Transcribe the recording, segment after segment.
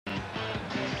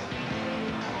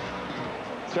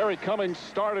Terry Cummings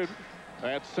started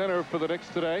at center for the Knicks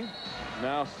today.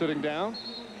 Now sitting down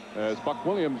as Buck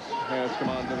Williams has come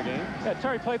on to the game. Yeah,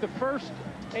 Terry played the first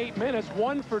 8 minutes,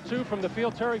 1 for 2 from the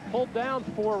field. Terry pulled down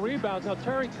 4 rebounds. Now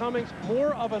Terry Cummings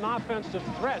more of an offensive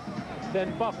threat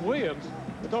than Buck Williams.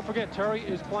 But don't forget, Terry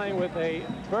is playing with a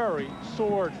very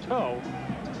sore toe,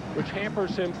 which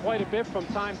hampers him quite a bit from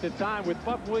time to time. With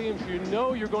Buck Williams, you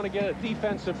know you're going to get a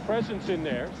defensive presence in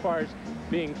there as far as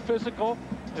being physical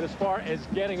and as far as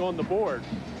getting on the board.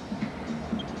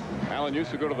 Allen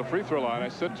used to go to the free throw line. I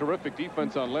said terrific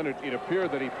defense on Leonard. It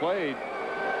appeared that he played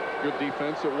good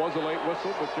defense. It was a late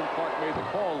whistle, but Jim Clark made the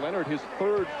call. Leonard, his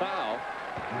 3rd foul,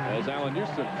 as Allen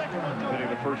Houston hitting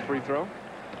the first free throw.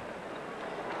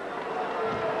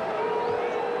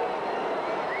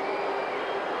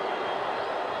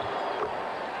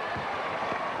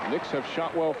 Knicks have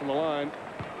shot well from the line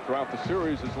throughout the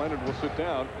series as Leonard will sit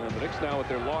down. And the Knicks now with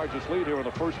their largest lead here in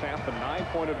the first half, a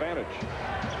 9-point advantage.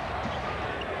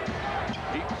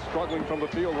 Heat struggling from the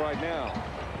field right now.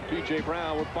 P.J.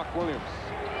 Brown with Buck Williams.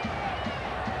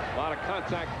 A lot of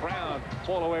contact. Brown.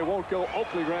 Fall away won't go.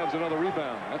 Oakley grabs another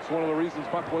rebound. That's one of the reasons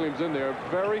Buck Williams in there.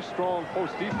 Very strong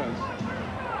post defense.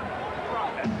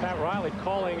 And Pat Riley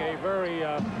calling a very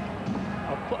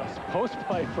post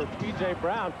play for P.J.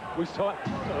 Brown. We saw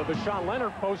Sean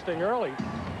Leonard posting early.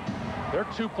 They're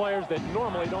 2 players that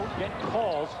normally don't get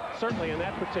calls, certainly in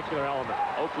that particular element.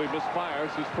 Oakley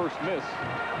misfires his first miss.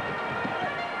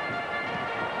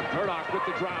 Murdoch with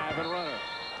the drive and runner.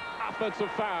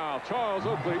 Offensive foul. Charles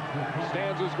Oakley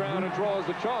stands his ground and draws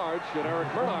the charge, and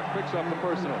Eric Murdoch picks up the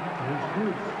personal.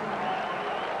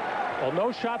 Well,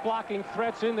 no shot blocking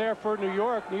threats in there for New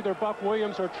York. Neither Buck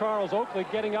Williams or Charles Oakley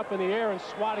getting up in the air and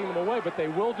swatting them away, but they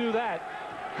will do that.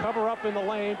 Cover up in the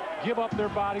lane, give up their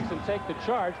bodies, and take the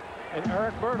charge. And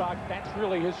Eric Murdoch, that's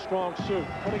really his strong suit.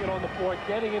 Putting it on the floor,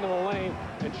 getting into the lane,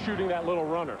 and shooting that little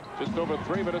runner. Just over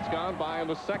 3 minutes gone by in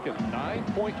the second.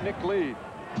 9-point Knick lead.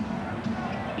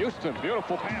 Houston,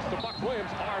 beautiful pass to Buck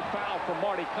Williams. Hard foul from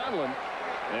Marty Conlon.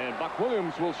 And Buck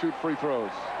Williams will shoot free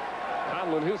throws.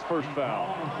 Conlon, his first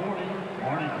foul.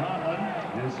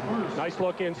 Nice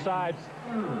look inside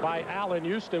by Allen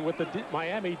Houston with the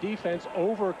Miami defense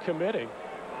over-committing.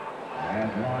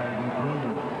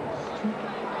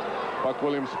 Buck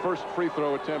Williams' first free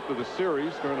throw attempt of the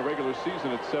series during the regular season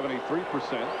at 73%.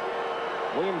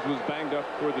 Williams was banged up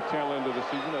toward the tail end of the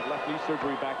season, had left knee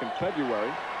surgery back in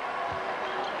February.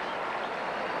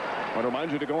 I want to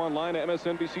remind you to go online to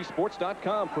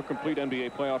MSNBCSports.com for complete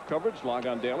NBA playoff coverage. Log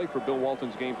on daily for Bill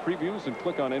Walton's game previews and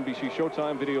click on NBC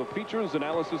Showtime video features,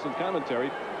 analysis, and commentary.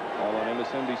 All on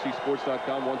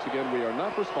MSNBCSports.com. Once again, we are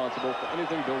not responsible for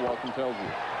anything Bill Walton tells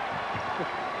you.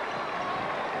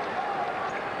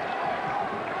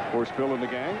 Of course, Bill and the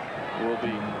gang will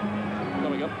be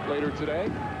coming up later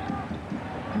today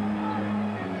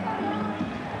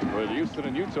with Houston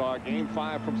and Utah, Game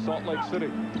 5 from Salt Lake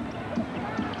City.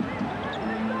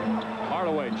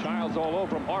 Hardaway, Childs all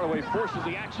over him. Hardaway forces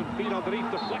the action, feet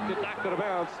underneath, deflected, knocked out of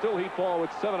bounds. Still Heat ball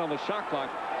with 7 on the shot clock.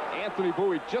 Anthony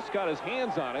Bowie just got his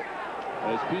hands on it,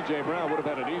 as P.J. Brown would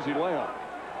have had an easy layup.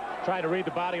 Trying to read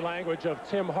the body language of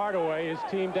Tim Hardaway. His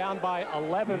team down by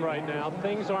 11 right now.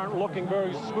 Things aren't looking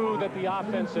very smooth at the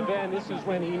offensive end. This is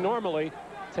when he normally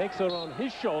takes it on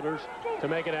his shoulders to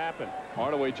make it happen.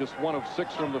 Hardaway just 1 of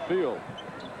 6 from the field.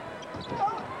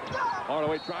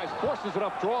 Hardaway tries, forces it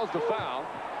up, draws the foul,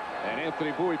 and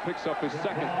Anthony Bowie picks up his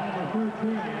second.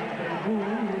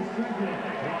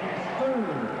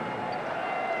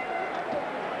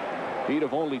 Heat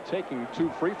have only taken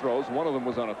 2 free throws. One of them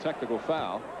was on a technical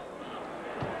foul.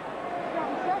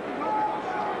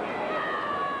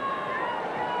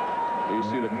 You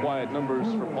see the quiet numbers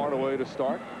from Hardaway to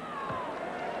start.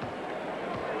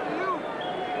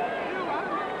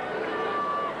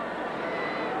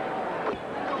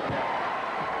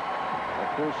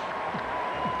 Of course,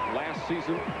 last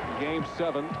season, Game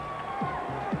 7,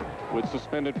 with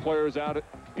suspended players out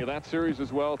in that series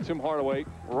as well. Tim Hardaway,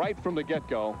 right from the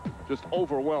get-go, just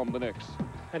overwhelmed the Knicks.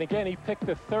 And again, he picked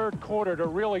the 3rd quarter to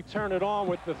really turn it on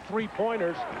with the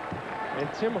 3-pointers. And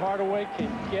Tim Hardaway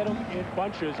can get them in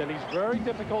bunches, and he's very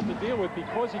difficult to deal with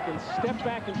because he can step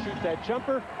back and shoot that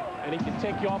jumper, and he can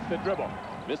take you off the dribble.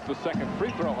 Missed the second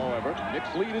free throw, however.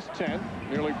 Knicks lead is 10.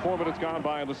 Nearly 4 minutes gone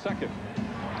by in the second.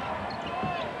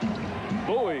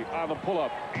 Bowie on the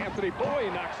pull-up. Anthony Bowie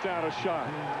knocks down a shot.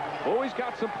 Bowie's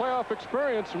got some playoff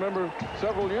experience. Remember,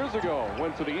 several years ago,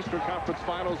 went to the Eastern Conference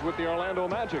Finals with the Orlando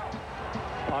Magic.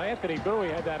 Well, Anthony Bowie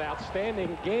had that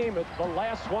outstanding game at the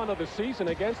last one of the season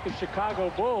against the Chicago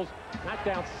Bulls. Knocked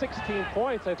down 16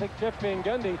 points. I think Jeff Van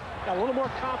Gundy got a little more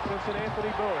confidence in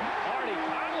Anthony Bowie. Marty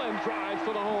Conlon Conlon drives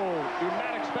to the hole. Do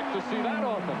not expect to see that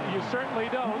often. You certainly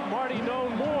don't. Marty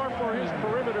known more for his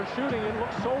perimeter shooting. It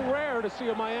looks so rare to see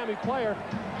a Miami player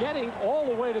getting all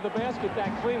the way to the basket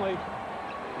that cleanly.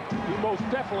 He most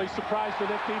definitely surprised the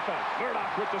Knicks defense.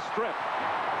 Murdoch with the strip.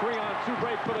 3-on-2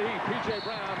 break for the Heat. P.J.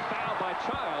 Brown fouled by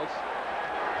Childs.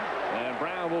 And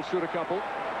Brown will shoot a couple. A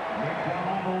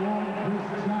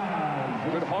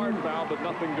good hard foul, but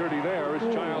nothing dirty there as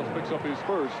Childs picks up his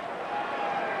first.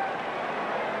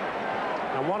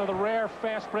 And one of the rare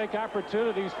fast break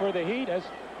opportunities for the Heat as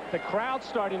the crowd's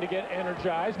starting to get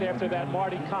energized after that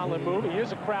Marty Conlon move. He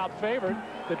is a crowd favorite.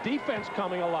 The defense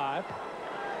coming alive.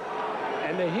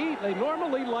 And the Heat, they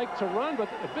normally like to run, but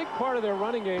a big part of their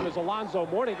running game is Alonzo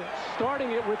Mourning,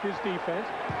 starting it with his defense,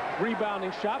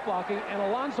 rebounding, shot blocking, and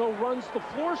Alonzo runs the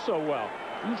floor so well.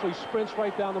 Usually sprints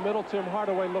right down the middle. Tim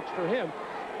Hardaway looks for him.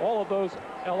 All of those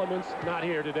elements not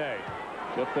here today.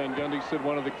 Jeff Van Gundy said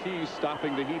one of the keys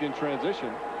stopping the Heat in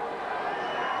transition.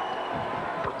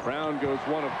 Brown goes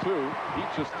 1 of 2. Heat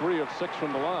just 3 of 6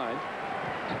 from the line.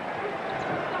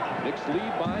 Knicks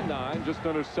lead by 9, just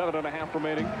under 7.5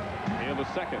 remaining in the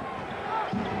second.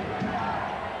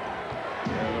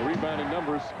 And the rebounding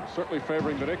numbers certainly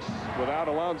favoring the Knicks without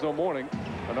Alonzo Mourning,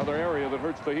 another area that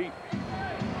hurts the Heat.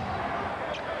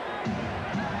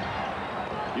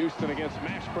 Houston against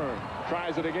Mashburn.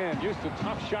 Tries it again. Houston,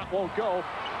 tough shot, won't go.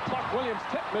 Clark Williams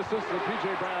tip misses, and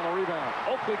P.J. Brown the rebound.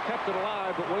 Oakley kept it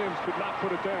alive, but Williams could not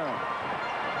put it down.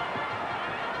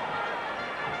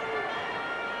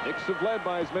 Knicks have led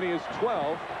by as many as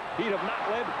 12. Heat have not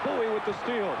led. Bowie with the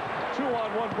steal.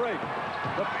 2-on-1 break.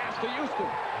 The pass to Houston.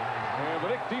 And the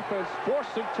Knicks defense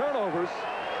forcing turnovers.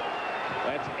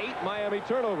 That's 8 Miami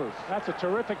turnovers. That's a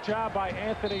terrific job by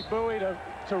Anthony Bowie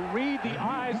to read the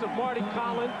eyes of Marty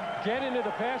Conlon, get into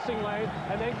the passing lane,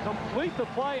 and then complete the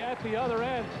play at the other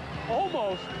end.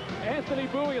 Almost Anthony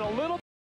Bowie in a little